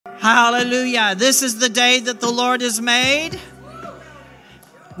Hallelujah. This is the day that the Lord has made.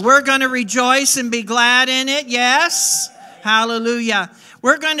 We're going to rejoice and be glad in it. Yes. Hallelujah.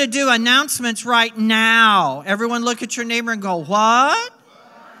 We're going to do announcements right now. Everyone look at your neighbor and go, what?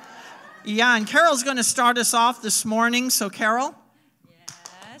 Yeah, and Carol's going to start us off this morning. So, Carol?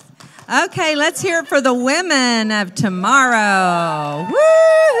 Yes. Okay, let's hear it for the women of tomorrow.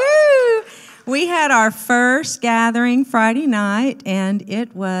 Woo-hoo! We had our first gathering Friday night, and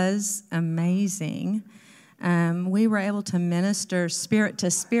it was amazing. We were able to minister spirit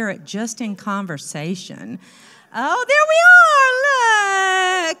to spirit just in conversation. Oh, there we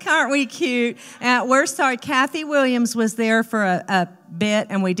are. Look, aren't we cute? We're sorry, Kathy Williams was there for a bit,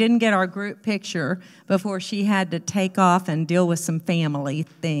 and we didn't get our group picture before she had to take off and deal with some family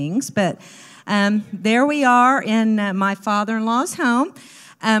things. But there we are in my father-in-law's home.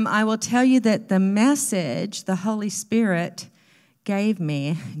 I will tell you that the message the Holy Spirit gave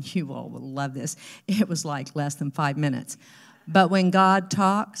me, you all will love this, it was like less than 5 minutes. But when God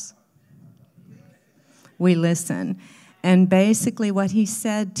talks, we listen. And basically what he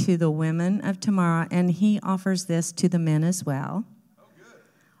said to the women of tomorrow, and he offers this to the men as well,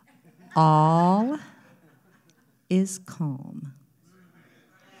 all is calm.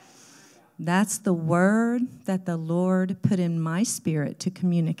 That's the word that the Lord put in my spirit to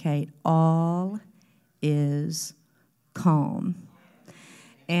communicate. All is calm.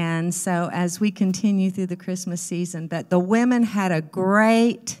 And so as we continue through the Christmas season, but the women had a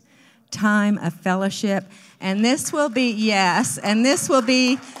great time of fellowship. And this will be, yes, and this will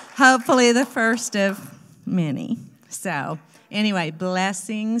be hopefully the first of many. So anyway,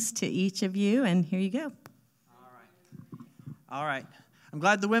 blessings to each of you, and here you go. All right. I'm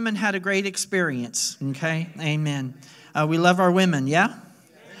glad the women had a great experience, okay? Amen. We love our women, yeah?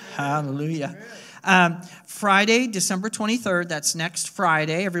 Hallelujah. Friday, December 23rd, that's next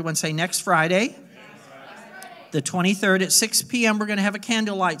Friday. Everyone say next Friday. The 23rd at 6 p.m., we're going to have a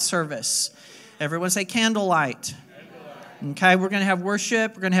candlelight service. Everyone say candlelight. Okay, we're going to have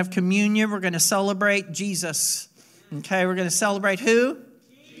worship. We're going to have communion. We're going to celebrate Jesus. Okay, we're going to celebrate who?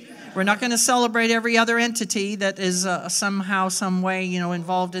 We're not going to celebrate every other entity that is somehow, some way,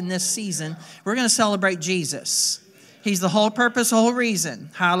 involved in this season. We're going to celebrate Jesus. He's the whole purpose, whole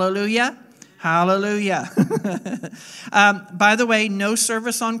reason. Hallelujah. Hallelujah. By the way, no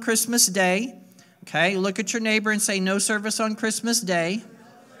service on Christmas Day. Okay, look at your neighbor and say no service on Christmas Day.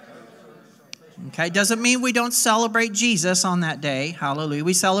 Okay, doesn't mean we don't celebrate Jesus on that day. Hallelujah.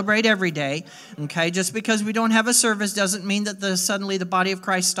 We celebrate every day. Okay, just because we don't have a service doesn't mean that suddenly the body of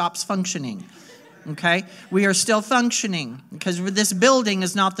Christ stops functioning. Okay, we are still functioning because this building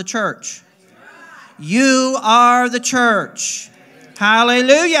is not the church. You are the church.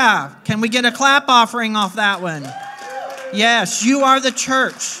 Hallelujah. Can we get a clap offering off that one? Yes, you are the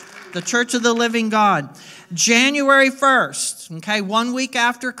church of the living God. January 1st, okay, 1 week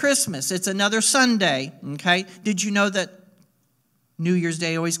after Christmas. It's another Sunday, okay? Did you know that New Year's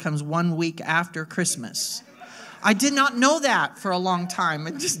Day always comes 1 week after Christmas? I did not know that for a long time.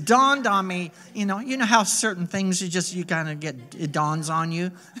 It just dawned on me, you know how certain things you kind of it dawns on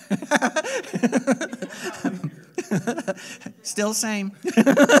you. Still same.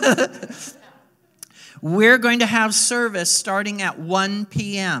 We're going to have service starting at 1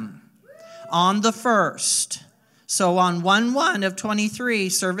 p.m. on the 1st. So on 1/1 of 23,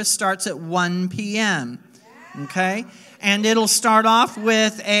 service starts at 1 p.m. Okay? And it'll start off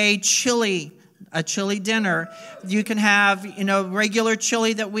with a chili dinner. You can have, regular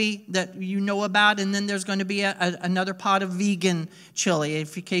chili that you know about, and then there's going to be another pot of vegan chili in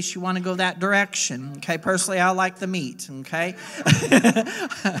case you want to go that direction. Okay, personally, I like the meat. Okay,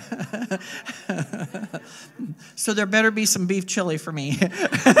 so there better be some beef chili for me.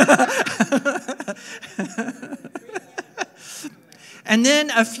 And then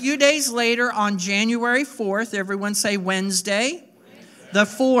a few days later, on January 4th, everyone say Wednesday. The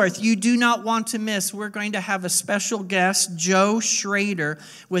 4th, you do not want to miss. We're going to have a special guest, Joe Schrader,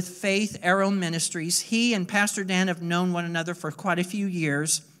 with Faith Arrow Ministries. He and Pastor Dan have known one another for quite a few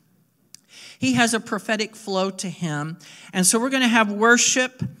years. He has a prophetic flow to him. And so we're going to have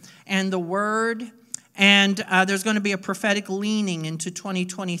worship and the word. And there's going to be a prophetic leaning into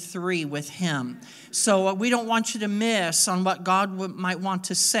 2023 with him. So we don't want you to miss on what God might want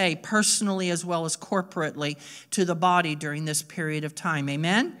to say personally as well as corporately to the body during this period of time.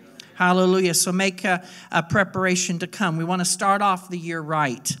 Amen? Hallelujah. So make a preparation to come. We want to start off the year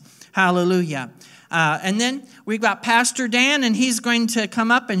right. Hallelujah. And then we've got Pastor Dan, and he's going to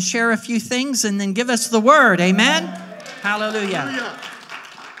come up and share a few things and then give us the word. Amen? Hallelujah. Hallelujah.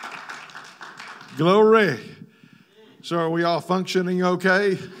 Glory. So are we all functioning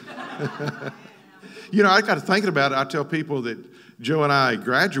okay? You know, I got to thinking about it. I tell people that Joe and I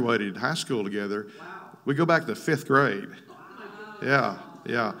graduated high school together. We go back to 5th grade.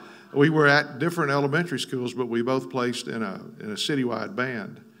 Yeah. We were at different elementary schools, but we both placed in a citywide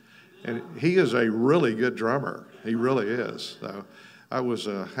band. And he is a really good drummer. He really is. So I was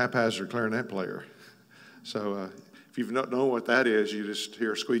a haphazard clarinet player. So if you don't know what that is, you just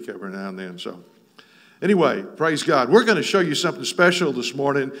hear a squeak every now and then. So anyway, praise God. We're going to show you something special this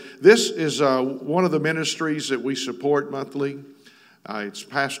morning. This is one of the ministries that we support monthly. It's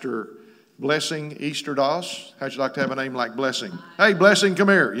Pastor Blessing Easterdoss. How'd you like to have a name like Blessing? Hey, Blessing, come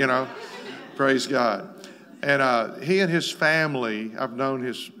here, you know. Praise God. And he and his family, I've known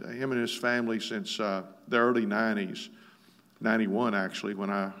him and his family since the early 90s. 91, actually,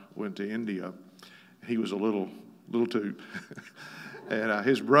 when I went to India. He was a little toot. And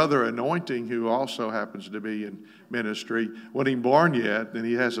his brother, Anointing, who also happens to be in ministry, wasn't even born yet, and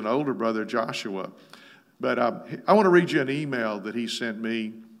he has an older brother, Joshua. But I want to read you an email that he sent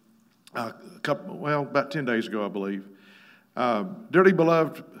me about 10 days ago, I believe. Dearly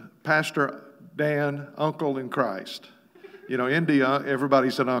beloved Pastor Dan, uncle in Christ. You know, India,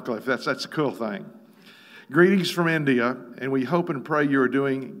 everybody's an uncle. That's a cool thing. Greetings from India, and we hope and pray you are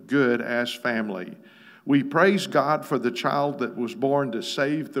doing good as family. We praise God for the child that was born to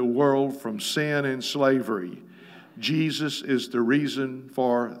save the world from sin and slavery. Jesus is the reason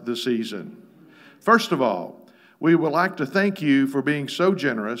for the season. First of all, we would like to thank you for being so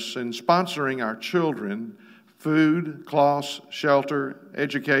generous in sponsoring our children food, cloths, shelter,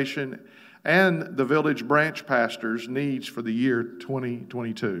 education, and the village branch pastor's needs for the year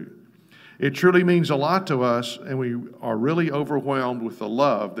 2022. It truly means a lot to us, and we are really overwhelmed with the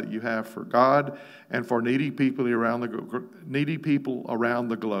love that you have for God and for needy people around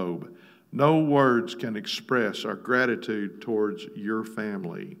the globe. No words can express our gratitude towards your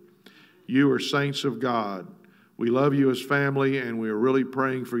family. You are saints of God. We love you as family, and we are really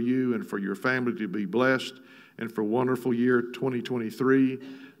praying for you and for your family to be blessed and for wonderful year 2023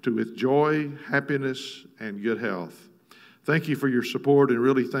 with joy, happiness, and good health. Thank you for your support, and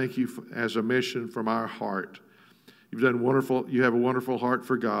really thank you as a mission from our heart. You've done wonderful. You have a wonderful heart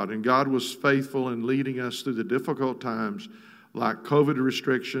for God, and God was faithful in leading us through the difficult times like COVID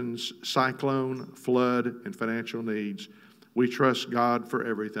restrictions, cyclone, flood, and financial needs. We trust God for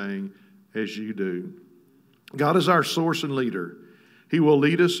everything as you do. God is our source and leader. He will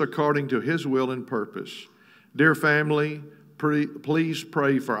lead us according to His will and purpose. Dear family, please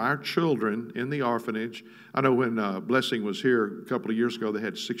pray for our children in the orphanage. I know when Blessing was here a couple of years ago, they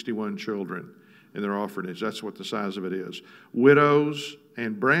had 61 children in their orphanage. That's what the size of it is. Widows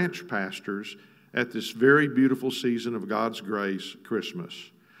and branch pastors at this very beautiful season of God's grace, Christmas.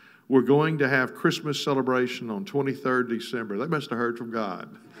 We're going to have Christmas celebration on 23rd December. They must have heard from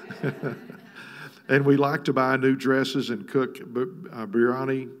God. And we like to buy new dresses and cook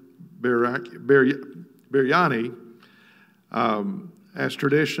biryani. As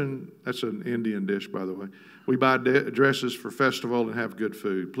tradition, that's an Indian dish, by the way. We buy dresses for festival and have good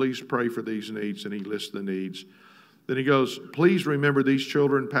food. Please pray for these needs, and he lists the needs. Then he goes, please remember these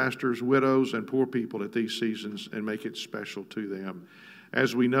children, pastors, widows, and poor people at these seasons and make it special to them.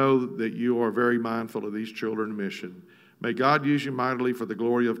 As we know that you are very mindful of these children's mission. May God use you mightily for the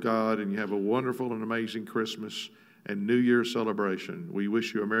glory of God, and you have a wonderful and amazing Christmas and New Year celebration. We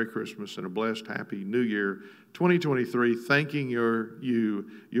wish you a Merry Christmas and a blessed, happy New Year 2023. Thanking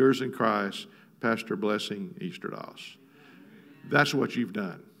yours in Christ, Pastor Blessing Easterdoss. That's what you've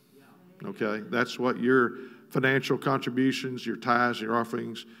done. Okay? That's what your financial contributions, your tithes, your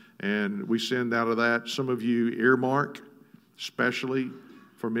offerings, and we send out of that. Some of you earmark, especially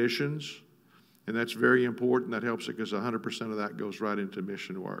for missions, and that's very important. That helps it because 100% of that goes right into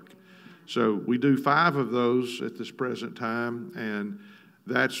mission work. So we do 5 of those at this present time, and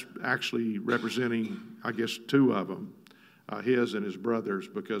that's actually representing, I guess, 2 of them, his and his brother's,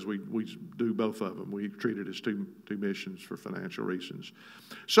 because we do both of them. We treat it as two missions for financial reasons.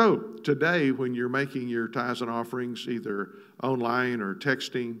 So today, when you're making your tithes and offerings, either online or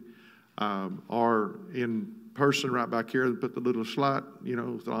texting, or in person right back here, and put the little slot,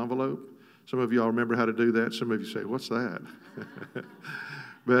 with the envelope. Some of y'all remember how to do that. Some of you say, what's that?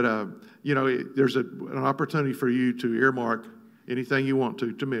 But, there's an opportunity for you to earmark anything you want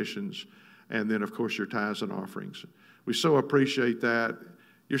to missions, and then, of course, your tithes and offerings. We so appreciate that.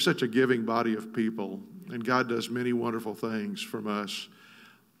 You're such a giving body of people, and God does many wonderful things from us.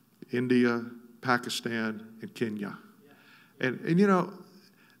 India, Pakistan, and Kenya. And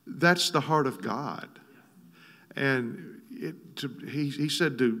that's the heart of God. And he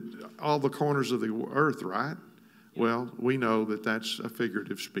said to all the corners of the earth, right? Well, we know that that's a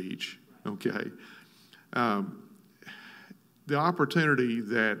figurative speech, okay? The opportunity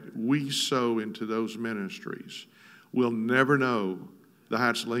that we sow into those ministries, we'll never know the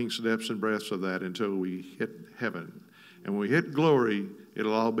heights, lengths, depths, and breadths of that until we hit heaven. And when we hit glory,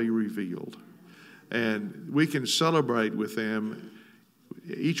 it'll all be revealed. And we can celebrate with them.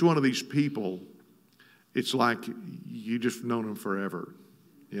 Each one of these people, it's like you just known them forever,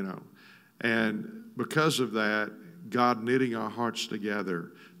 you know. And because of that, God knitting our hearts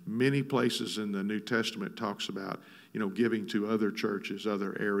together, many places in the New Testament talks about, you know, giving to other churches,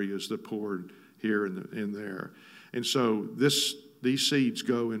 other areas, the poor here and in there. And so these seeds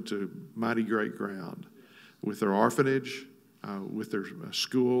go into mighty great ground with their orphanage, with their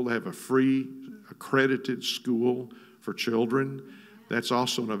school. They have a free accredited school for children. That's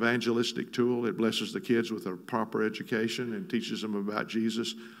also an evangelistic tool. It blesses the kids with a proper education and teaches them about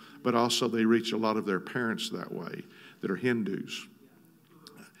Jesus. But also they reach a lot of their parents that way that are Hindus.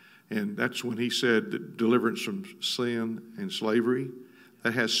 And that's when he said that deliverance from sin and slavery,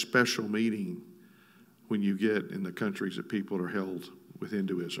 that has special meaning when you get in the countries that people are held with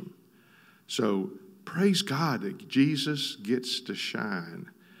Hinduism. So praise God that Jesus gets to shine.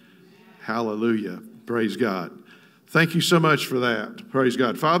 Hallelujah. Praise God. Thank you so much for that. Praise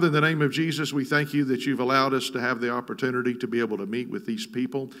God. Father, in the name of Jesus, we thank you that you've allowed us to have the opportunity to be able to meet with these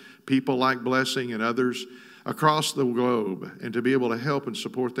people like Blessing and others across the globe, and to be able to help and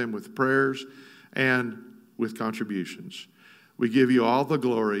support them with prayers and with contributions. We give you all the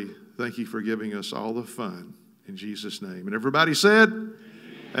glory. Thank you for giving us all the fun. In Jesus' name. And everybody said, Amen.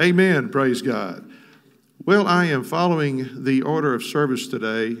 Amen. Praise God. Well, I am following the order of service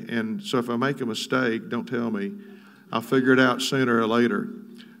today, and so if I make a mistake, don't tell me. I'll figure it out sooner or later.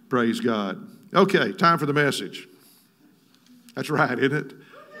 Praise God. Okay, time for the message. That's right, isn't it?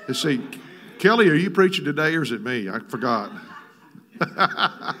 Let's see. Kelly, are you preaching today or is it me? I forgot.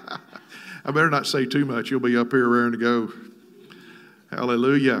 I better not say too much. You'll be up here raring to go.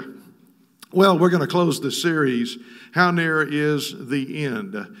 Hallelujah. Well, we're going to close the series, How Near is the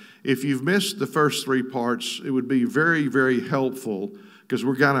End? If you've missed the first three parts, it would be very, very helpful, because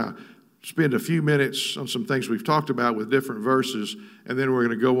we're going to spend a few minutes on some things we've talked about with different verses, and then we're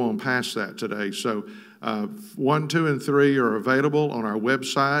going to go on past that today. So 1, 2, and 3 are available on our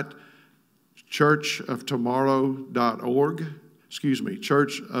website, churchoftomorrow.org. Excuse me,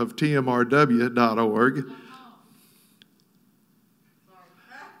 churchoftmrw.org.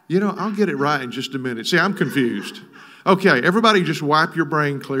 You know, I'll get it right in just a minute. See, I'm confused. Okay, everybody just wipe your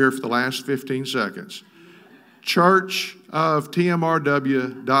brain clear for the last 15 seconds.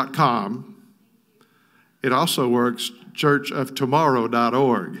 churchoftmrw.com. It also works,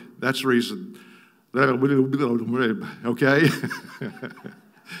 churchoftomorrow.org. That's the reason. Okay?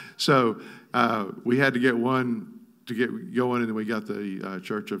 So we had to get one to get going, and then we got the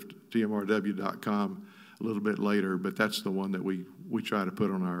churchoftmrw.com a little bit later, but that's the one that we try to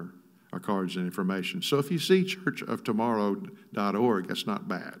put on our cards and information. So if you see churchoftomorrow.org, that's not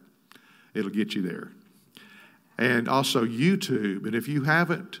bad. It'll get you there. And also YouTube. And if you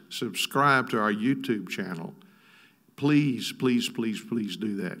haven't subscribed to our YouTube channel, please, please, please, please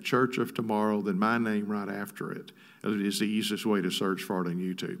do that. Church of Tomorrow, then my name right after it. It is the easiest way to search for it on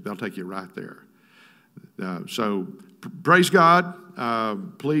YouTube. They'll take you right there. So praise God.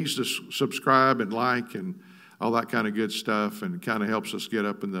 Please just subscribe and like and all that kind of good stuff, and it kind of helps us get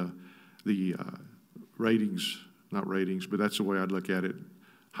up in the ratings, not ratings, but that's the way I'd look at it,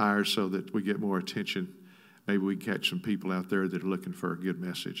 higher, so that we get more attention. Maybe we can catch some people out there that are looking for a good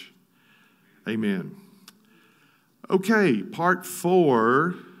message. Amen. Okay, part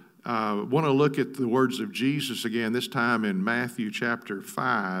 4. Want to look at the words of Jesus again, this time in Matthew chapter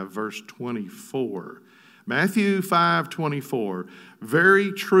 5, verse 24. Matthew 5:24.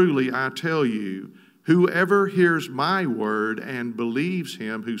 Very truly I tell you, whoever hears my word and believes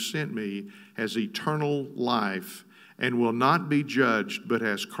him who sent me has eternal life and will not be judged, but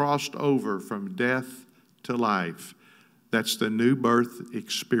has crossed over from death to life. That's the new birth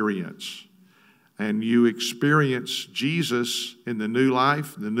experience. And you experience Jesus in the new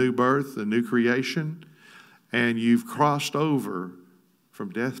life, the new birth, the new creation, and you've crossed over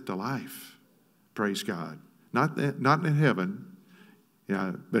from death to life. Praise God. Not in heaven,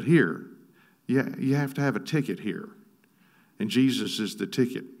 but here. You have to have a ticket here. And Jesus is the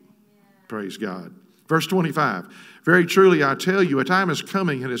ticket. Praise God. Verse 25. Very truly I tell you, a time is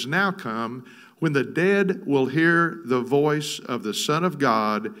coming and has now come when the dead will hear the voice of the Son of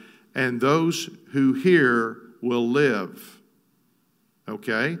God, and those who hear will live.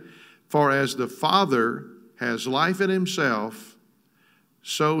 Okay? For as the Father has life in himself,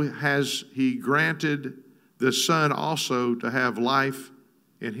 so has he granted the Son also to have life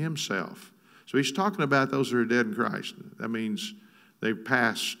in himself. So he's talking about those who are dead in Christ. That means they've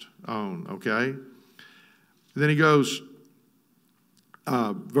passed on, okay? Then he goes,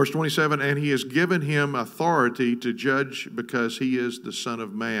 verse 27, and he has given him authority to judge because he is the Son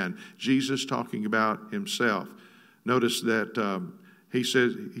of Man. Jesus talking about himself. Notice that he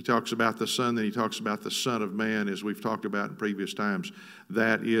says, he talks about the Son, then he talks about the Son of Man, as we've talked about in previous times.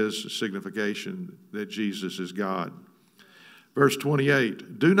 That is signification that Jesus is God. Verse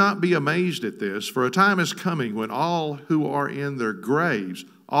 28, do not be amazed at this, for a time is coming when all who are in their graves,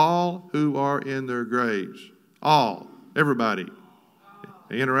 all, everybody,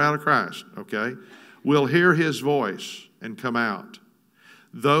 in or out of Christ, okay, will hear his voice and come out.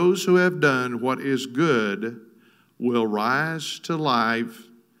 Those who have done what is good will rise to life,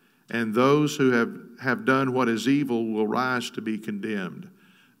 and those who have done what is evil will rise to be condemned.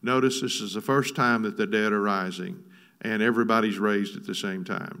 Notice this is the first time that the dead are rising, and everybody's raised at the same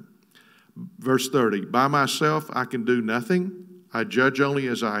time. Verse 30, by myself I can do nothing. I judge only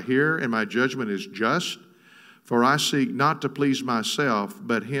as I hear, and my judgment is just. For I seek not to please myself,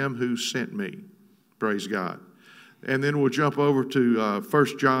 but him who sent me. Praise God. And then we'll jump over to 1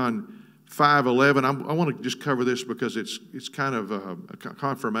 John 5:11. I want to just cover this because it's kind of a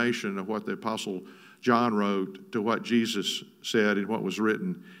confirmation of what the Apostle John wrote to what Jesus said and what was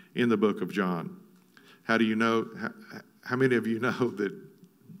written in the book of John. How do you know? How many of you know that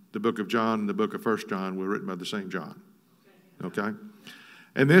the book of John and the book of 1 John were written by the same John? Okay?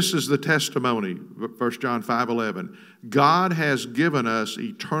 And this is the testimony, 1 John 5:11. God has given us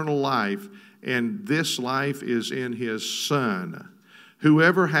eternal life, and this life is in his Son.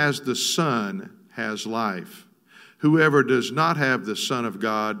 Whoever has the Son has life. Whoever does not have the Son of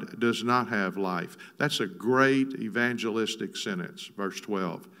God does not have life. That's a great evangelistic sentence, verse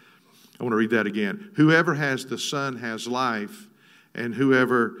 12. I want to read that again. Whoever has the Son has life, and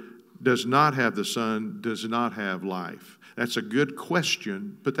whoever does not have the Son does not have life. That's a good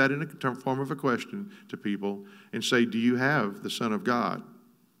question. Put that in a form of a question to people and say, do you have the Son of God?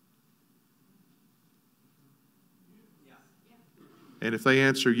 And if they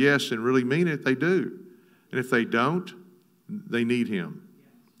answer yes and really mean it, they do. And if they don't, they need him.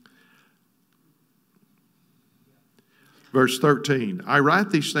 Verse 13, I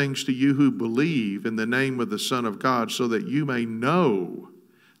write these things to you who believe in the name of the Son of God, so that you may know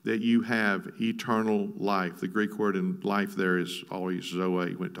that you have eternal life. The Greek word in life there is always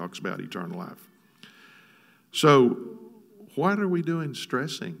zoe when it talks about eternal life. So, what are we doing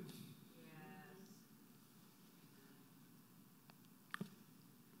stressing?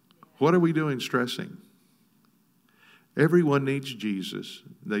 What are we doing stressing? Everyone needs Jesus.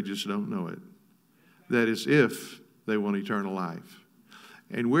 They just don't know it. That is if they want eternal life.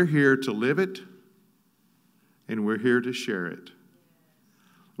 And we're here to live it, and we're here to share it.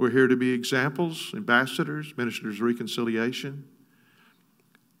 We're here to be examples, ambassadors, ministers of reconciliation.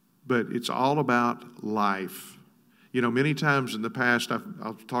 But it's all about life. You know, many times in the past,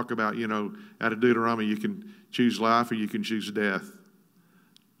 I'll talk about, out of Deuteronomy, you can choose life or you can choose death.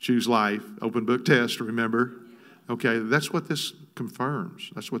 Choose life. Open book test, remember? Okay, that's what this confirms.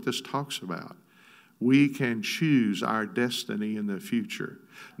 That's what this talks about. We can choose our destiny in the future.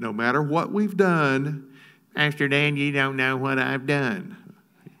 No matter what we've done, Pastor Dan, you don't know what I've done.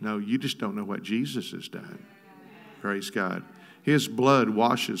 No, you just don't know what Jesus has done. Praise God. His blood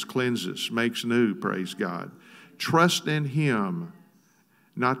washes, cleanses, makes new, praise God. Trust in him,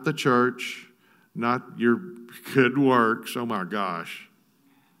 not the church, not your good works. Oh my gosh.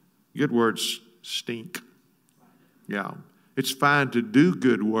 Good works stink. Yeah. It's fine to do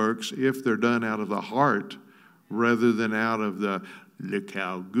good works if they're done out of the heart rather than out of the, look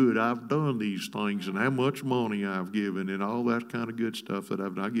how good I've done these things and how much money I've given and all that kind of good stuff that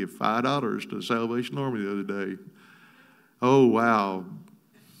I've done. I give $5 to the Salvation Army the other day. Oh, wow.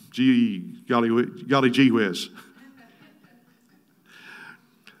 Golly gee whiz.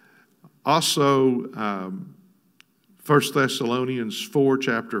 Also, 1 Thessalonians 4,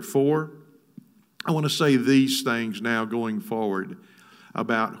 chapter 4. I want to say these things now going forward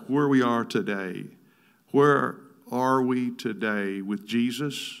about where we are today. Where are we today with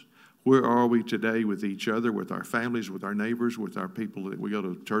Jesus? Where are we today with each other, with our families, with our neighbors, with our people that we go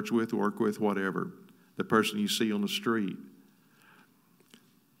to church with, work with, whatever? The person you see on the street.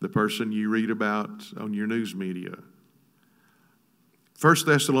 The person you read about on your news media. 1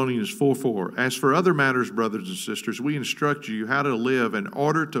 Thessalonians 4:4. As for other matters, brothers and sisters, we instruct you how to live in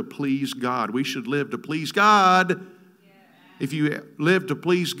order to please God. We should live to please God. Yeah. If you live to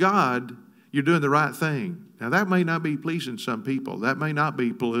please God, you're doing the right thing. Now, that may not be pleasing some people. That may not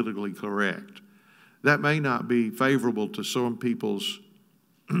be politically correct. That may not be favorable to some people's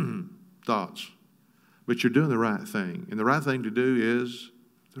thoughts, but you're doing the right thing. And the right thing to do is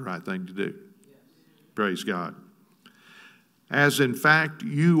the right thing to do. Praise God. As in fact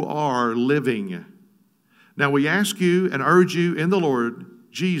you are living. Now we ask you and urge you in the Lord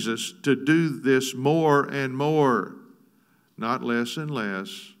Jesus to do this more and more, not less and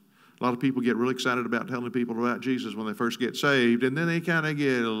less. A lot of people get really excited about telling people about Jesus when they first get saved, and then they kind of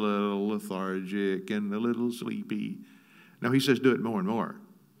get a little lethargic and a little sleepy. Now he says do it more and more.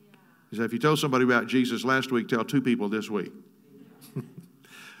 He said if you told somebody about Jesus last week, tell 2 people this week.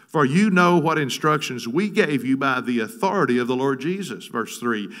 For you know what instructions we gave you by the authority of the Lord Jesus. Verse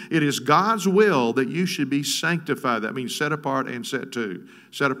 3, it is God's will that you should be sanctified. That means set apart and set to.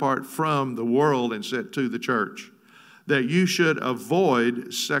 Set apart from the world and set to the church. That you should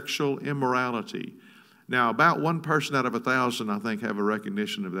avoid sexual immorality. Now, about 1 person out of 1,000, I think, have a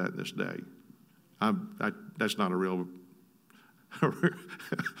recognition of that this day. That's not a real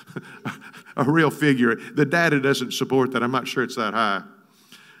a real figure. The data doesn't support that. I'm not sure it's that high.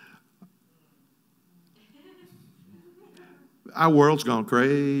 Our world's gone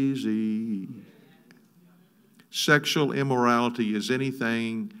crazy. Sexual immorality is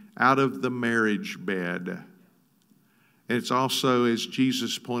anything out of the marriage bed. It's also, as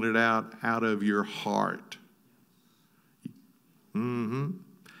Jesus pointed out of your heart.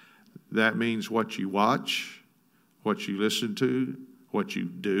 That means what you watch, what you listen to, what you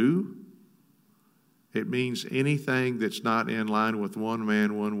do. It means anything that's not in line with one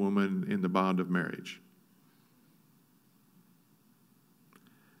man, one woman in the bond of marriage.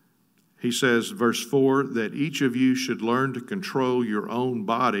 He says, verse 4, that each of you should learn to control your own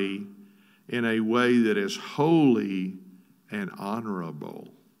body in a way that is holy and honorable.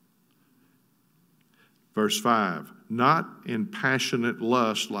 Verse 5, not in passionate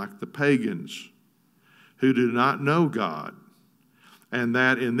lust like the pagans who do not know God, and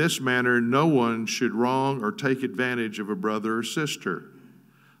that in this manner no one should wrong or take advantage of a brother or sister.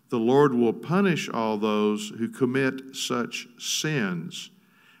 The Lord will punish all those who commit such sins,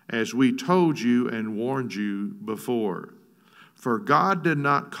 as we told you and warned you before. For God did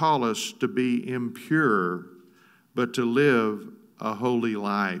not call us to be impure, but to live a holy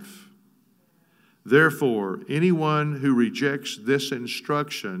life. Therefore, anyone who rejects this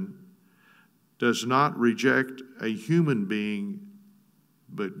instruction does not reject a human being,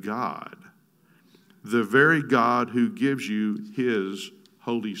 but God, the very God who gives you His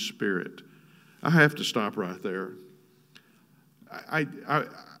Holy Spirit. I have to stop right there.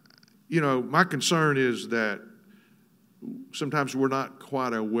 My concern is that sometimes we're not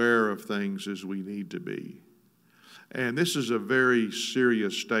quite aware of things as we need to be. And this is a very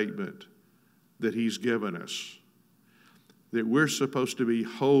serious statement that He's given us, that we're supposed to be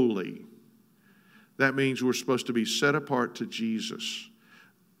holy. That means we're supposed to be set apart to Jesus,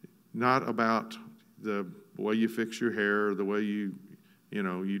 not about the way you fix your hair or the way you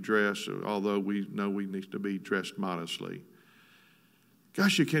dress, although we know we need to be dressed modestly.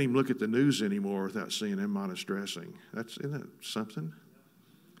 Gosh, you can't even look at the news anymore without seeing immodest dressing. Isn't that something?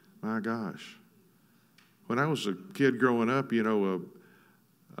 My gosh. When I was a kid growing up,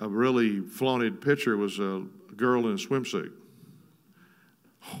 a really flaunted picture was a girl in a swimsuit.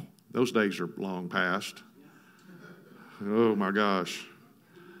 Those days are long past. Oh my gosh.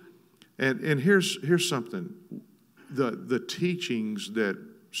 And here's something. The teachings that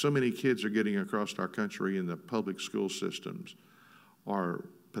so many kids are getting across our country in the public school systems are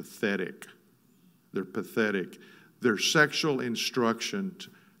pathetic. They're pathetic. They're sexual instruction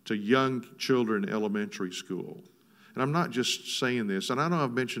to young children in elementary school. And I'm not just saying this, and I know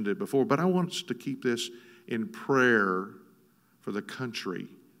I've mentioned it before, but I want us to keep this in prayer for the country.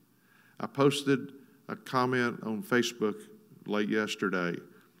 I posted a comment on Facebook late yesterday.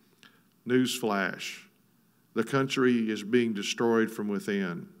 Newsflash. The country is being destroyed from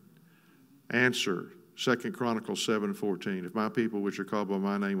within. Answer. 2 Chronicles 7:14. If my people which are called by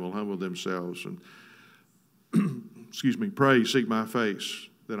my name will humble themselves and pray, seek my face,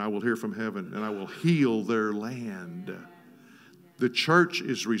 then I will hear from heaven and I will heal their land. The church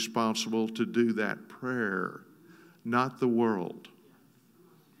is responsible to do that prayer, not the world.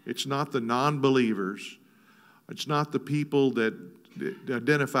 It's not the non-believers. It's not the people that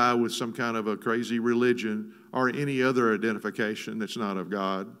identify with some kind of a crazy religion or any other identification that's not of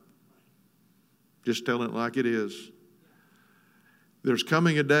God. Just telling it like it is. There's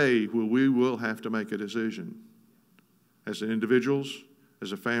coming a day where we will have to make a decision as individuals,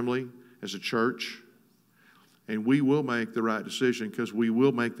 as a family, as a church, and we will make the right decision because we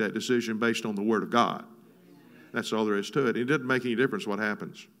will make that decision based on the Word of God. That's all there is to it. It doesn't make any difference what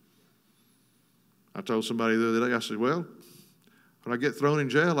happens. I told somebody the other day, I said, well, when I get thrown in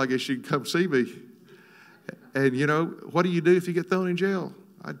jail, I guess you can come see me. And, you know, what do you do if you get thrown in jail?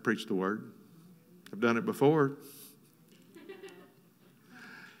 I'd preach the word. I've done it before.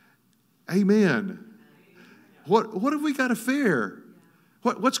 Amen. What have we got to fear?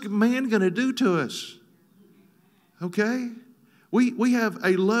 What's man going to do to us? Okay? We have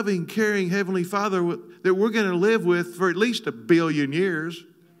a loving, caring Heavenly Father that we're going to live with for at least 1 billion years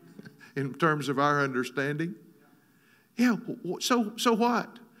in terms of our understanding. Yeah, so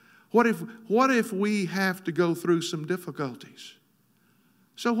what? What if we have to go through some difficulties?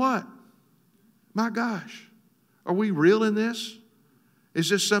 So what? My gosh, are we real in this? Is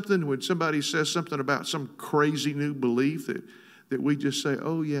this something when somebody says something about some crazy new belief that we just say,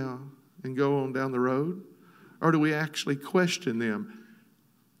 oh yeah, and go on down the road? Or do we actually question them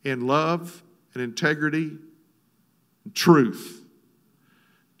in love and integrity and truth?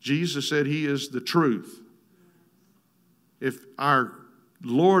 Jesus said He is the truth. If our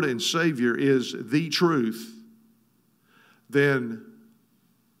Lord and Savior is the truth, then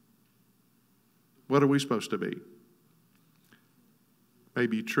what are we supposed to be?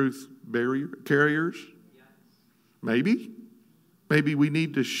 Maybe truth carriers? Maybe. Maybe we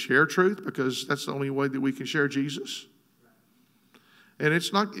need to share truth because that's the only way that we can share Jesus. And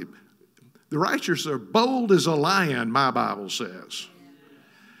it's not, the righteous are bold as a lion, my Bible says.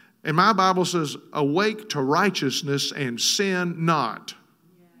 And my Bible says, awake to righteousness and sin not.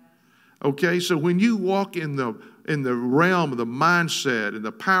 Okay, so when you walk in the realm of the mindset and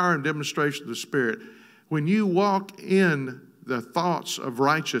the power and demonstration of the Spirit, when you walk in the thoughts of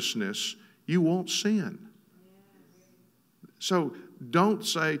righteousness, you won't sin. So don't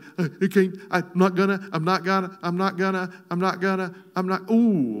say, I'm not gonna,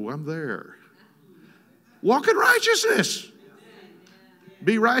 ooh, I'm there. Walk in righteousness.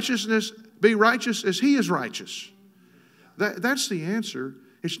 Be righteous as He is righteous. That's the answer.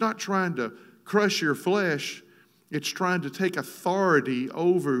 It's not trying to crush your flesh. It's trying to take authority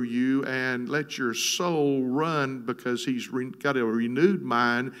over you and let your soul run because He's got a renewed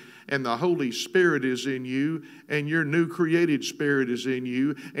mind and the Holy Spirit is in you and your new created spirit is in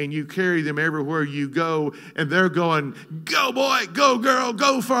you and you carry them everywhere you go and they're going, go boy, go girl,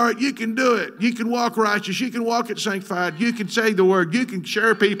 go for it. You can do it. You can walk righteous. You can walk it sanctified. You can say the word. You can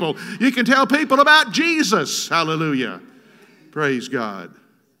share people. You can tell people about Jesus. Hallelujah. Praise God.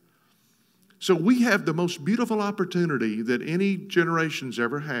 So we have the most beautiful opportunity that any generation's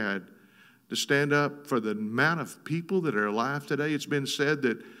ever had to stand up for the amount of people that are alive today. It's been said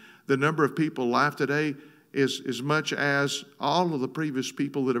that the number of people alive today is as much as all of the previous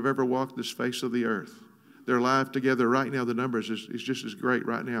people that have ever walked this face of the earth. They're alive together right now. The numbers is just as great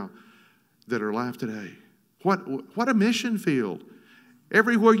right now that are alive today. What a mission field.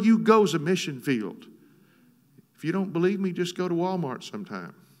 Everywhere you go is a mission field. If you don't believe me, just go to Walmart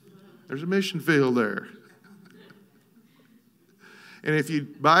sometime. There's a mission field there. And if you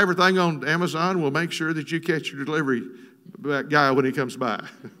buy everything on Amazon, we'll make sure that you catch your delivery guy when he comes by.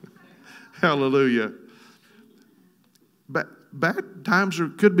 Hallelujah. But bad times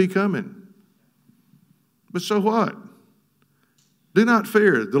could be coming. But so what? Do not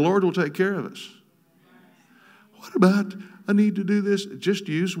fear. The Lord will take care of us. What about, I need to do this? Just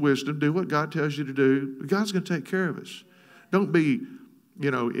use wisdom. Do what God tells you to do. God's going to take care of us. Don't be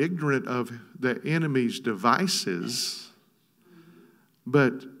ignorant of the enemy's devices,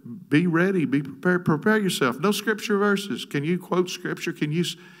 but be ready, be prepared, prepare yourself. No scripture verses. Can you quote scripture? Can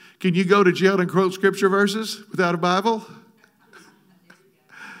you go to jail and quote scripture verses without a Bible?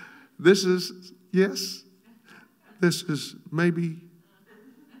 This is yes. This is maybe.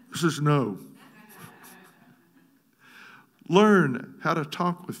 This is no. Learn how to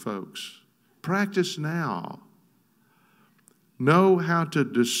talk with folks. Practice now. Know how to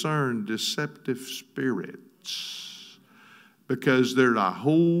discern deceptive spirits because there's a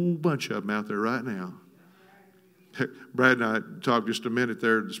whole bunch of them out there right now. Brad and I talked just a minute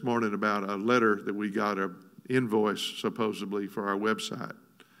there this morning about a letter that we got, an invoice supposedly for our website.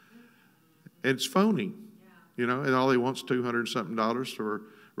 And it's phony, and all they want is $200-something to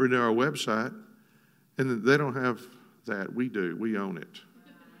renew our website. And they don't have that. We do. We own it.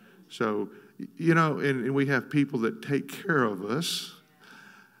 So, and we have people that take care of us,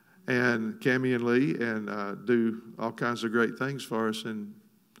 and Cammie and Lee, and do all kinds of great things for us, and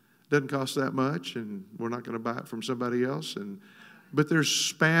it doesn't cost that much, and we're not going to buy it from somebody else. But there's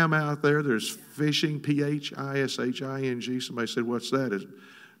spam out there. There's phishing, phishing. Somebody said, "What's that? Is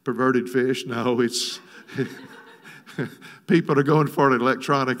perverted fish?" No, it's people are going for it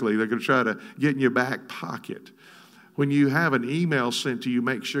electronically. They're going to try to get in your back pocket. When you have an email sent to you,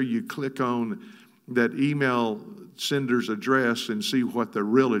 make sure you click on that email sender's address and see what their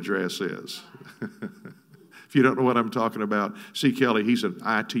real address is. If you don't know what I'm talking about, see Kelly, he's an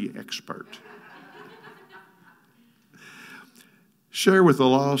IT expert. Share with the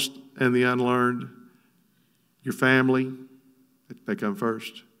lost and the unlearned, your family, they come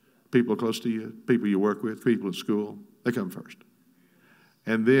first. People close to you, people you work with, people in school, they come first.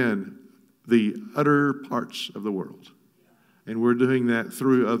 And then the utter parts of the world. And we're doing that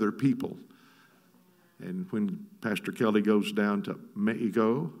through other people. And when Pastor Kelly goes down to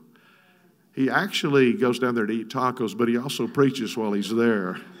Mexico, he actually goes down there to eat tacos, but he also preaches while he's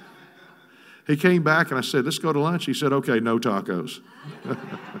there. He came back and I said, let's go to lunch. He said, okay, no tacos.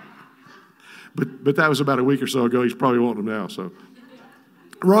 but that was about a week or so ago. He's probably wanting them now. So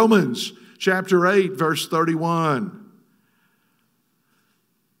Romans chapter 8, verse 31.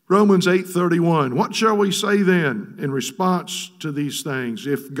 Romans 8:31. What shall we say then in response to these things?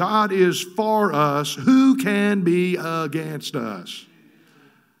 If God is for us, who can be against us?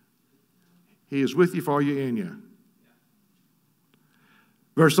 He is with you, for you, in you.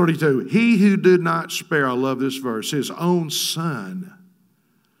 Verse 32. He who did not spare, I love this verse, his own son,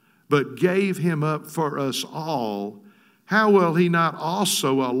 but gave him up for us all, how will he not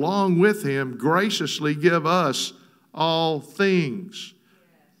also, along with him, graciously give us all things?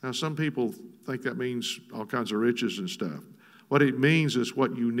 Now, some people think that means all kinds of riches and stuff. What it means is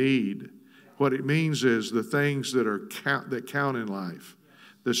what you need. What it means is the things that count in life,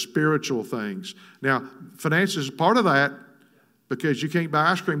 the spiritual things. Now, finances is part of that because you can't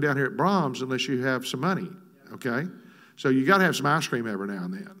buy ice cream down here at Brahms unless you have some money, okay? So you got to have some ice cream every now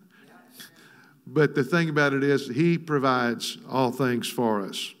and then. But the thing about it is he provides all things for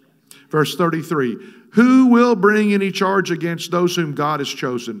us. Verse 33, who will bring any charge against those whom God has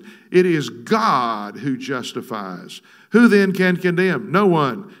chosen? It is God who justifies. Who then can condemn? No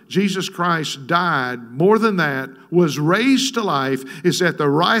one. Jesus Christ died. More than that, was raised to life, is at the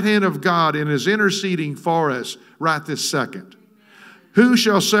right hand of God and is interceding for us right this second. Who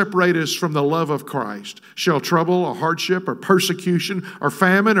shall separate us from the love of Christ? Shall trouble or hardship or persecution or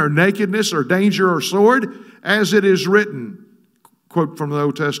famine or nakedness or danger or sword? As it is written, quote from the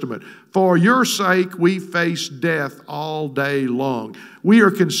Old Testament, for your sake we face death all day long. We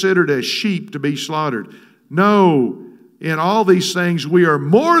are considered as sheep to be slaughtered. No, in all these things we are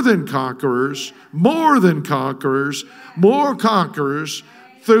more than conquerors, more conquerors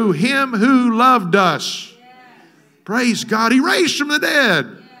through him who loved us. Praise God, he raised from the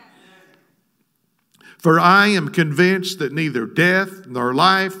dead. For I am convinced that neither death, nor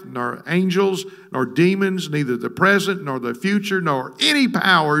life, nor angels, nor demons, neither the present, nor the future, nor any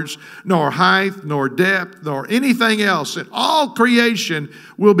powers, nor height, nor depth, nor anything else in all creation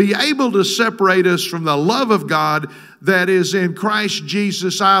will be able to separate us from the love of God that is in Christ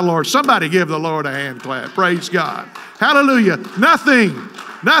Jesus our Lord. Somebody give the Lord a hand clap. Praise God. Hallelujah. Nothing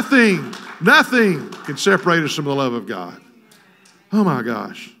can separate us from the love of God. Oh my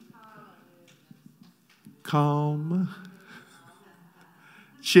gosh. Calm,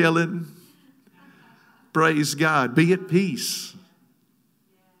 chilling, praise God, be at peace.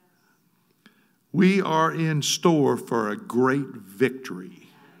 We are in store for a great victory.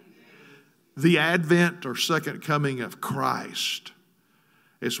 The advent or second coming of Christ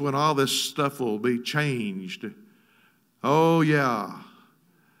is when all this stuff will be changed. Oh yeah,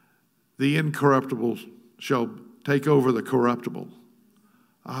 the incorruptible shall take over the corruptible.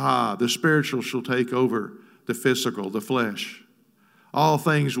 The spiritual shall take over the physical, the flesh. All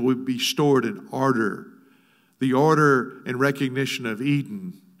things will be stored in order. The order and recognition of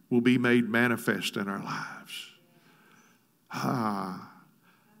Eden will be made manifest in our lives. I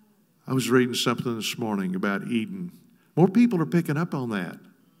was reading something this morning about Eden. More people are picking up on that.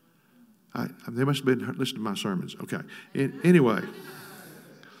 They must have been listening to my sermons. Okay. Anyway,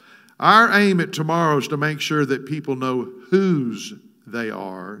 our aim at tomorrow is to make sure that people know whose they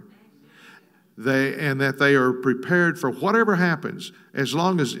are, and that they are prepared for whatever happens. As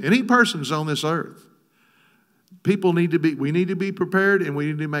long as any person's on this earth, we need to be prepared, and we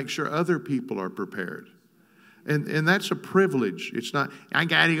need to make sure other people are prepared. And that's a privilege. It's not, I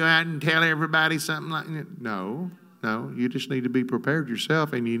got to go out and tell everybody something like that. No, you just need to be prepared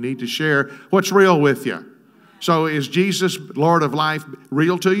yourself, and you need to share what's real with you. So is Jesus, Lord of life,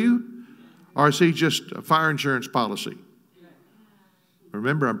 real to you? Or is he just a fire insurance policy?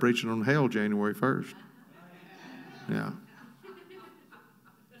 Remember, I'm preaching on hell January 1st. Yeah.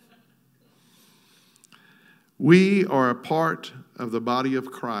 We are a part of the body of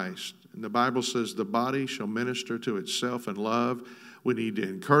Christ. And the Bible says the body shall minister to itself in love. We need to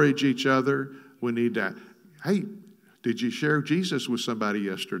encourage each other. We need to, hey, did you share Jesus with somebody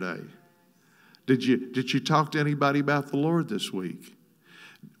yesterday? Did you talk to anybody about the Lord this week?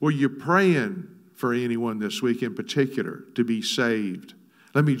 Were you praying for anyone this week in particular to be saved?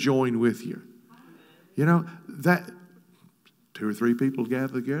 Let me join with you. You know, that 2 or 3 people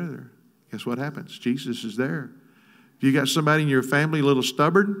gather together. Guess what happens? Jesus is there. If you got somebody in your family a little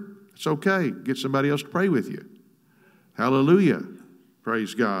stubborn, it's okay. Get somebody else to pray with you. Hallelujah.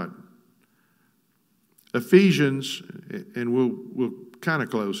 Praise God. Ephesians, and we'll kind of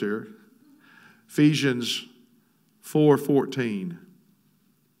close here. Ephesians 4:14.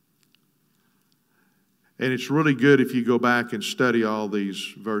 And it's really good if you go back and study all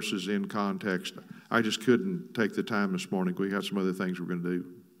these verses in context. I just couldn't take the time this morning. We got some other things we're going to do.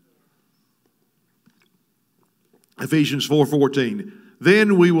 Ephesians 4:14.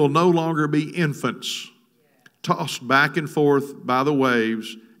 Then we will no longer be infants, tossed back and forth by the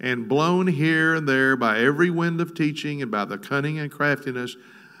waves, and blown here and there by every wind of teaching and by the cunning and craftiness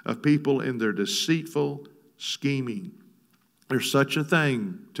of people in their deceitful scheming. There's such a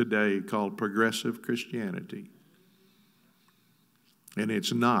thing today called progressive Christianity. And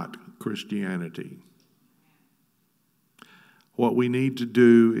it's not Christianity. What we need to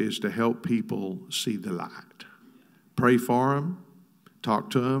do is to help people see the light. Pray for them, talk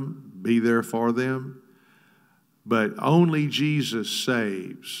to them, be there for them. But only Jesus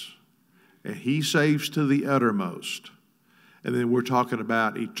saves. And He saves to the uttermost. And then we're talking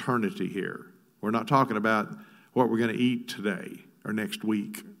about eternity here. We're not talking about what we're going to eat today or next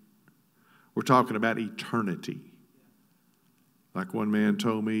week. We're talking about eternity. Like one man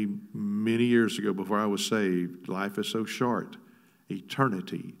told me many years ago before I was saved, life is so short,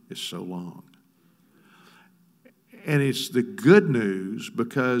 eternity is so long. And it's the good news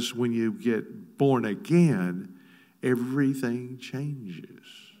because when you get born again, everything changes.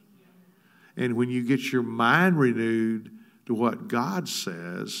 And when you get your mind renewed to what God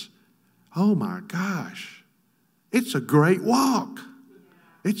says, oh my gosh, it's a great walk.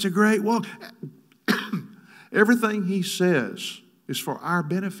 It's a great walk. Everything He says is for our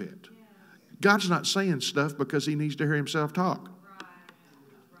benefit. God's not saying stuff because He needs to hear Himself talk.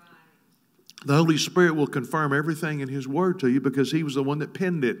 The Holy Spirit will confirm everything in His Word to you because He was the one that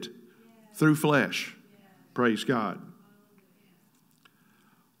penned it through flesh. Praise God.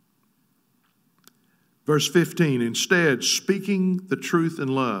 Verse 15, instead, speaking the truth in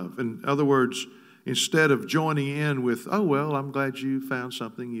love. In other words, instead of joining in with, oh, well, I'm glad you found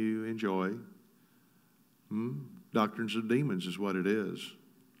something you enjoy. Doctrines of demons is what it is.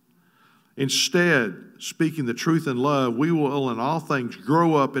 Instead, speaking the truth in love, we will in all things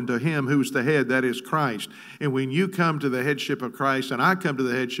grow up into Him who is the head, that is Christ. And when you come to the headship of Christ, and I come to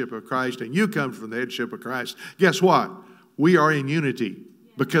the headship of Christ, and you come from the headship of Christ, guess what? We are in unity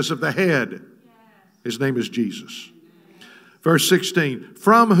because of the head. His name is Jesus. Verse 16,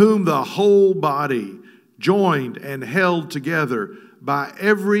 from whom the whole body, joined and held together by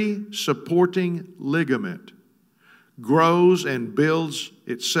every supporting ligament, grows and builds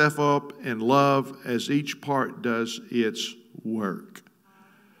itself up in love as each part does its work.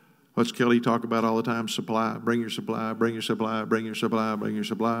 What's Kelly talk about all the time? Supply. Bring your supply. Bring your supply. Bring your supply. Bring your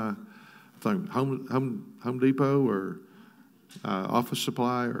supply. Home Depot or Office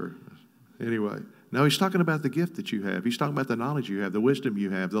Supply or anyway. No, he's talking about the gift that you have. He's talking about the knowledge you have, the wisdom you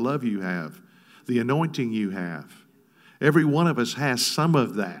have, the love you have, the anointing you have. Every one of us has some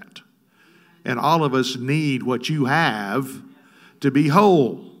of that. And all of us need what you have to be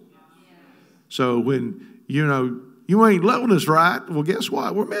whole. So when, you ain't loving us right, well, guess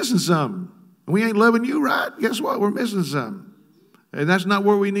what? We're missing something. We ain't loving you right, guess what? We're missing something. And that's not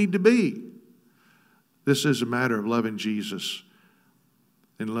where we need to be. This is a matter of loving Jesus.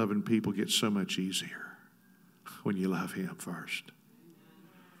 And loving people gets so much easier when you love Him first.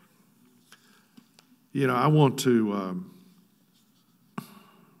 I want to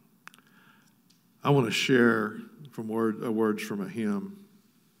share from words from a hymn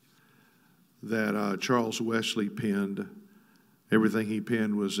that Charles Wesley penned. Everything he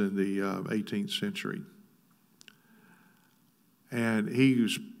penned was in the 18th century. And he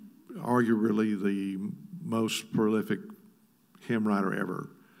was arguably the most prolific hymn writer ever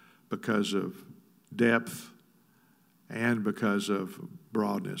because of depth and because of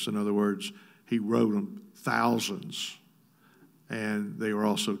broadness. In other words, he wrote them thousands, and they were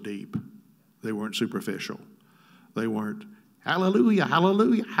also deep. They weren't superficial. They weren't hallelujah,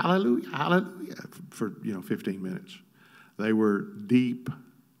 hallelujah, hallelujah, hallelujah for 15 minutes. They were deep,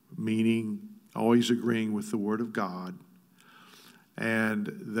 meaning always agreeing with the Word of God,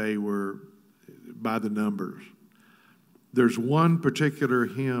 and they were by the numbers. There's one particular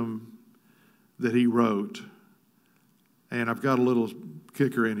hymn that he wrote, and I've got a little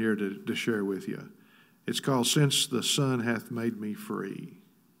kicker in here to share with you. It's called Since the Son Hath Made Me Free.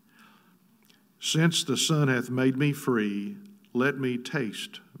 Since the Son hath made me free, let me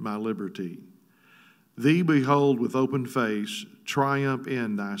taste my liberty. Thee behold with open face, triumph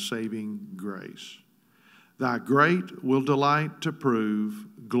in thy saving grace. Thy great will delight to prove,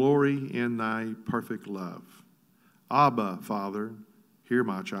 glory in thy perfect love. Abba, Father, hear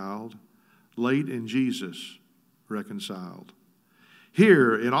my child, late in Jesus reconciled.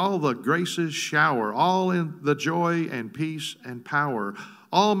 Here in all the graces shower, all in the joy and peace and power,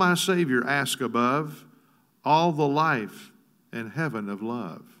 all my Savior ask above, all the life and heaven of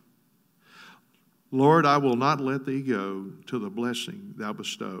love. Lord, I will not let thee go till the blessing thou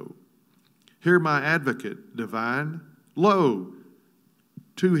bestow. Hear my advocate divine, lo,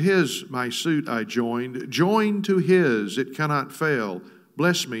 to his my suit I joined to his, it cannot fail.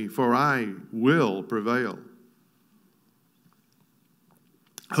 Bless me, for I will prevail.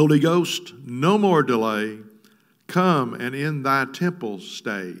 Holy Ghost, no more delay. Come and in thy temple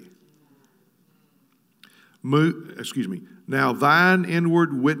stay. Now thine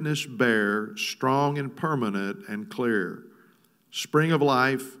inward witness bear, strong and permanent and clear. Spring of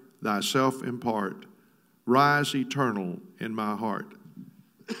life, thyself impart. Rise eternal in my heart.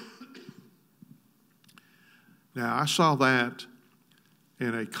 Now I saw that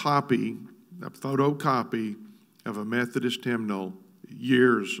in a photocopy of a Methodist hymnal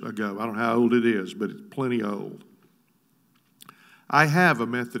years ago. I don't know how old it is, but it's plenty old. I have a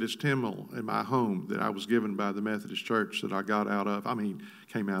Methodist hymnal in my home that I was given by the Methodist church that I came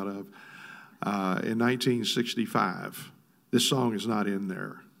out of in 1965. This song is not in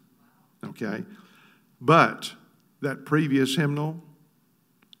there, okay? But that previous hymnal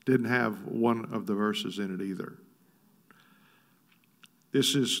didn't have one of the verses in it either.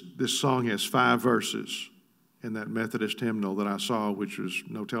 This song has 5 verses in that Methodist hymnal that I saw, which was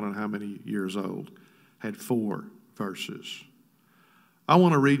no telling how many years old, had 4 verses. I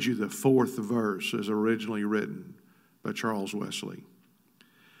want to read you the 4th verse as originally written by Charles Wesley.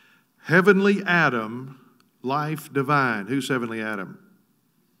 Heavenly Adam, life divine. Who's heavenly Adam?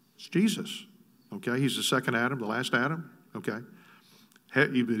 It's Jesus. Okay, he's the second Adam, the last Adam. Okay.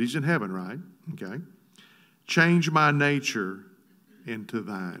 He's in heaven, right? Okay. Change my nature into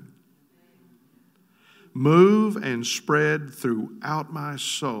thine. Move and spread throughout my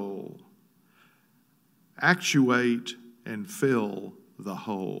soul. Actuate and fill the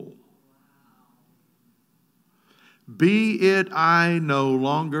whole. Be it I no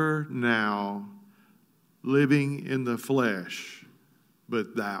longer now living in the flesh,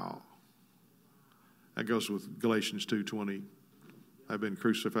 but thou. That goes with Galatians 2:20. I've been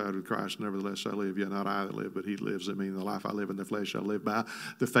crucified with Christ, nevertheless I live, yet not I that live, but he lives in me. And the life I live in the flesh I live by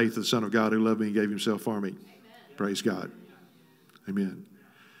the faith of the Son of God who loved me and gave himself for me. Amen. Praise God. Amen.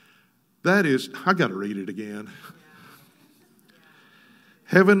 That is, I got to read it again.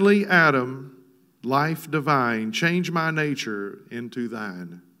 Heavenly Adam, life divine, change my nature into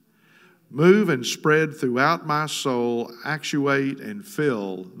thine. Move and spread throughout my soul, actuate and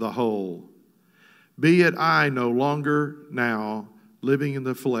fill the whole. Be it I no longer now living in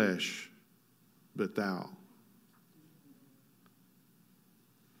the flesh, but thou.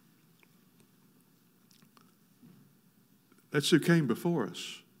 That's who came before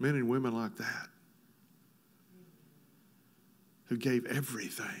us, men and women like that, who gave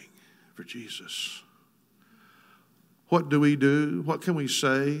everything for Jesus. What do we do? What can we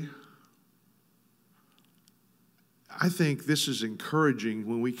say? I think this is encouraging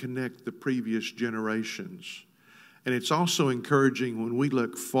when we connect the previous generations. And it's also encouraging when we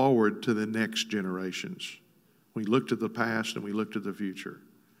look forward to the next generations. We look to the past and we look to the future.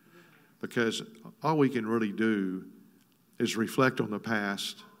 Because all we can really do is reflect on the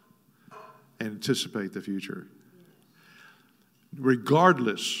past and anticipate the future.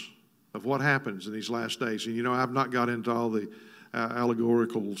 Regardless of what happens in these last days. And I've not got into all the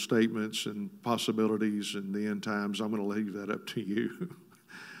allegorical statements and possibilities in the end times. I'm going to leave that up to you.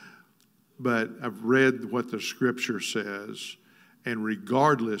 But I've read what the Scripture says, and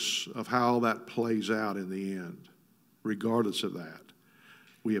regardless of how that plays out in the end, regardless of that,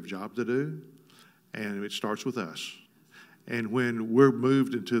 we have a job to do, and it starts with us. And when we're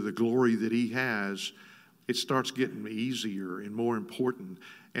moved into the glory that He has, it starts getting easier and more important.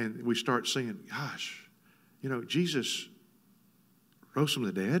 And we start saying, gosh, Jesus rose from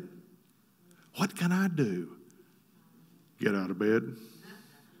the dead. What can I do? Get out of bed.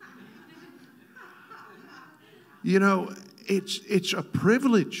 It's a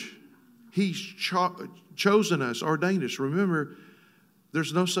privilege. He's chosen us, ordained us. Remember,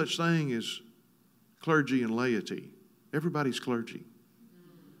 there's no such thing as clergy and laity. Everybody's clergy.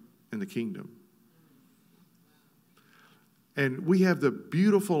 in the kingdom. And we have the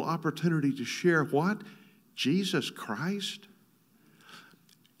beautiful opportunity to share what? Jesus Christ.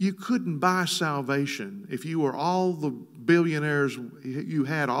 You couldn't buy salvation if you were all the billionaires, you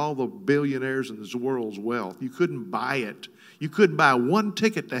had all the billionaires in this world's wealth. You couldn't buy it. You couldn't buy one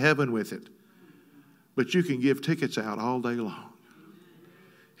ticket to heaven with it. But you can give tickets out all day long.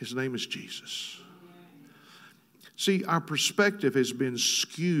 His name is Jesus. See, our perspective has been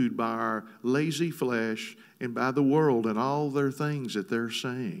skewed by our lazy flesh and by the world and all their things that they're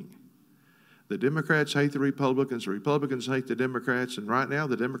saying. The Democrats hate the Republicans hate the Democrats, and right now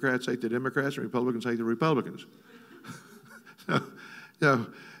the Democrats hate the Democrats and Republicans hate the Republicans. That's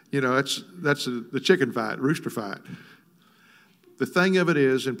the chicken fight, rooster fight. The thing of it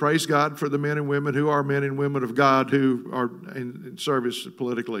is, and praise God for the men and women who are men and women of God who are in service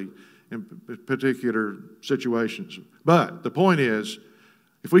politically in particular situations. But the point is,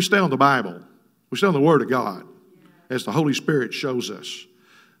 if we stay on the Bible, we stay on the Word of God, as the Holy Spirit shows us,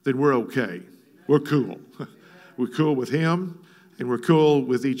 then we're okay. We're cool. We're cool with Him, and we're cool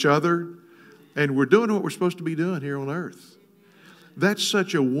with each other, and we're doing what we're supposed to be doing here on earth. That's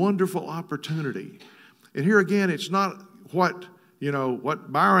such a wonderful opportunity. And here again, it's not what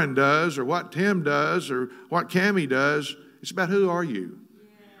Byron does or what Tim does or what Cammie does. It's about who are you?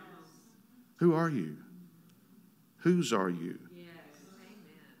 Who are you? Whose are you?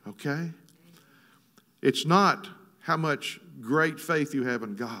 Okay? It's not how much great faith you have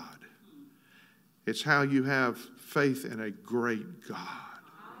in God. It's how you have faith in a great God.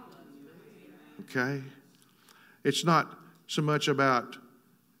 Okay? It's not so much about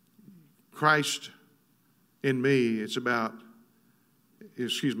Christ in me. It's about,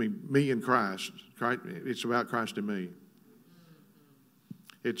 me and Christ. It's about Christ in me.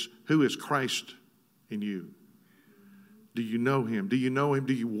 It's who is Christ in you? Do you know Him? Do you know Him?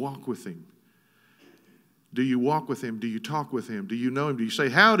 Do you walk with Him? Do you walk with Him? Do you talk with Him? Do you know Him? Do you say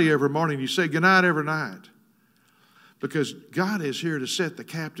howdy every morning? Do you say goodnight every night? Because God is here to set the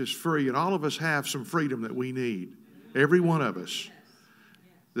captives free, and all of us have some freedom that we need. Every one of us.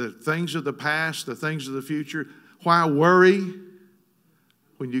 The things of the past, the things of the future. Why worry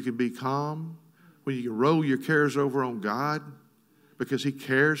when you can be calm? When you can roll your cares over on God? Because He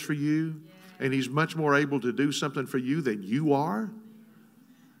cares for you, and He's much more able to do something for you than you are.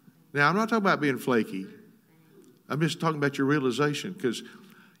 Now, I'm not talking about being flaky. I'm just talking about your realization, because,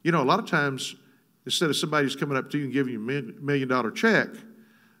 a lot of times, instead of somebody's coming up to you and giving you $1 million check,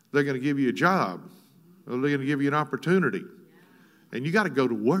 they're going to give you a job, or they're going to give you an opportunity, and you got to go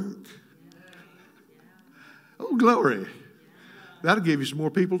to work. Oh, glory. That'll give you some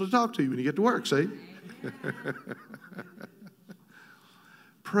more people to talk to when you get to work, see?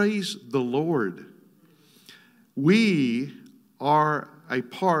 Praise the Lord. We are a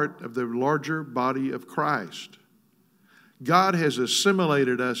part of the larger body of Christ. God has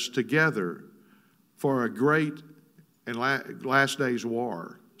assimilated us together for a great and last days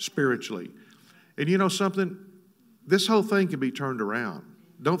war, spiritually. And you know something? This whole thing can be turned around.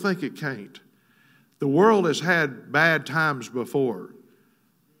 Don't think it can't. The world has had bad times before.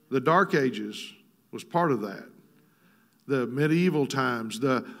 The Dark Ages was part of that. The medieval times,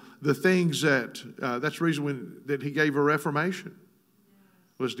 the things that's the reason that He gave a Reformation,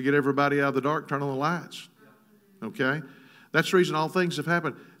 was to get everybody out of the dark, turn on the lights. Okay? That's the reason all things have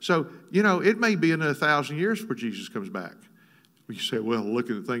happened. So, it may be another 1,000 years before Jesus comes back. You say, well,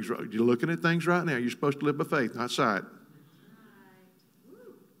 looking at things, you're looking at things right now. You're supposed to live by faith, not sight.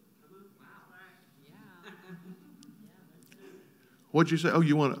 What'd you say? Oh,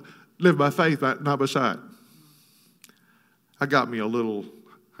 you want to live by faith, not by sight. I got me a little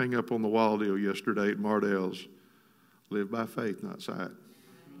hang up on the wall deal yesterday at Mardell's. Live by faith, not sight.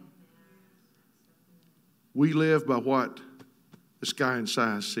 We live by what the sky and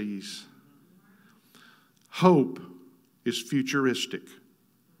sky sees. Hope is futuristic.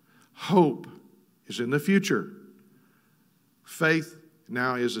 Hope is in the future. Faith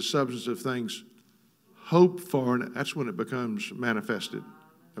now is the substance of things hoped for, and that's when it becomes manifested.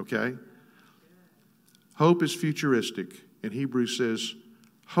 Okay? Hope is futuristic. And Hebrews says,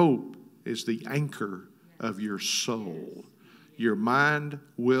 hope is the anchor of your soul. Your mind,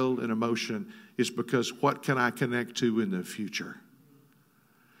 will, and emotion is because what can I connect to in the future?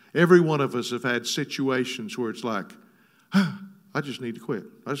 Every one of us have had situations where it's like, I just need to quit.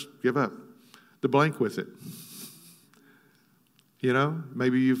 I just give up. The blank with it.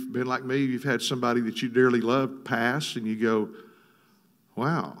 Maybe you've been like me. You've had somebody that you dearly love pass, and you go,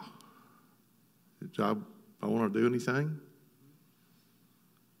 wow, I want to do anything.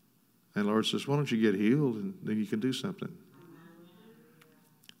 And the Lord says, why don't you get healed, and then you can do something.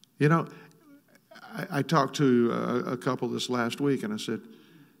 You know, I talked to a couple this last week, and I said,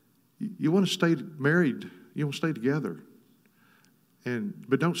 you want to stay married, you want to stay together.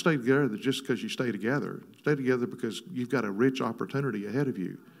 But don't stay together just because you stay together. Stay together because you've got a rich opportunity ahead of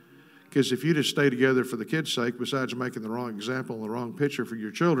you. Because if you just stay together for the kids' sake, besides making the wrong example and the wrong picture for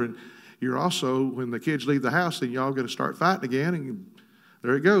your children, you're also, when the kids leave the house, then y'all got to start fighting again, and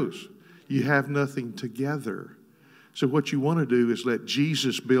there it goes. You have nothing together. So what you want to do is let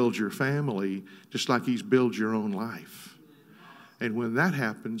Jesus build your family just like he's built your own life. And when that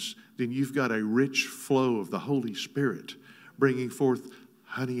happens, then you've got a rich flow of the Holy Spirit bringing forth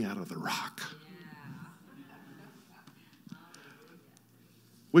honey out of the rock.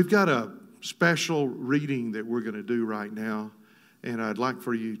 We've got a special reading that we're going to do right now, and I'd like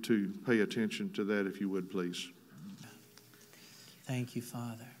for you to pay attention to that if you would, please. Thank you,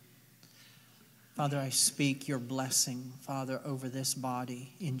 Father. Father, I speak your blessing, Father, over this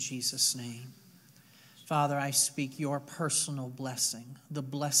body in Jesus' name. Father, I speak your personal blessing, the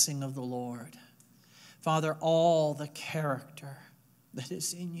blessing of the Lord. Father, all the character that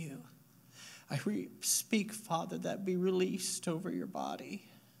is in you, I speak, Father, that be released over your body.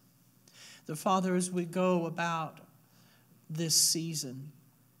 The Father, as we go about this season,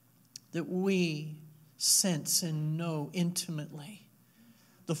 that we sense and know intimately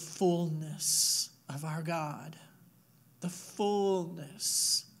the fullness of our God, the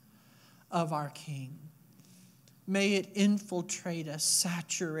fullness of our King. May it infiltrate us,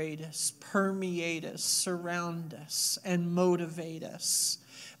 saturate us, permeate us, surround us, and motivate us.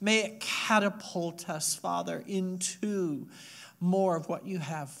 May it catapult us, Father, into more of what you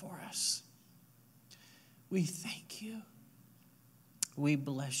have for us. We thank you. We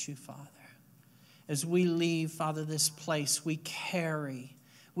bless you, Father. As we leave, Father, this place, we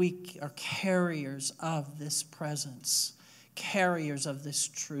are carriers of this presence, carriers of this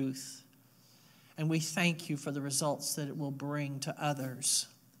truth. And we thank you for the results that it will bring to others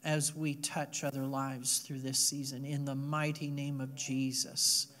as we touch other lives through this season. In the mighty name of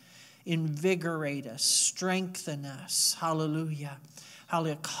Jesus, invigorate us, strengthen us. Hallelujah.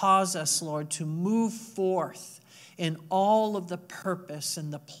 Hallelujah. Cause us, Lord, to move forth in all of the purpose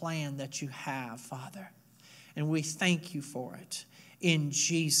and the plan that you have, Father. And we thank you for it in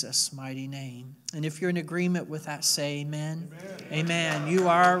Jesus' mighty name. And if you're in agreement with that, say amen. Amen. You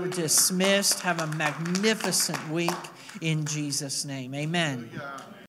are dismissed. Have a magnificent week in Jesus' name. Amen.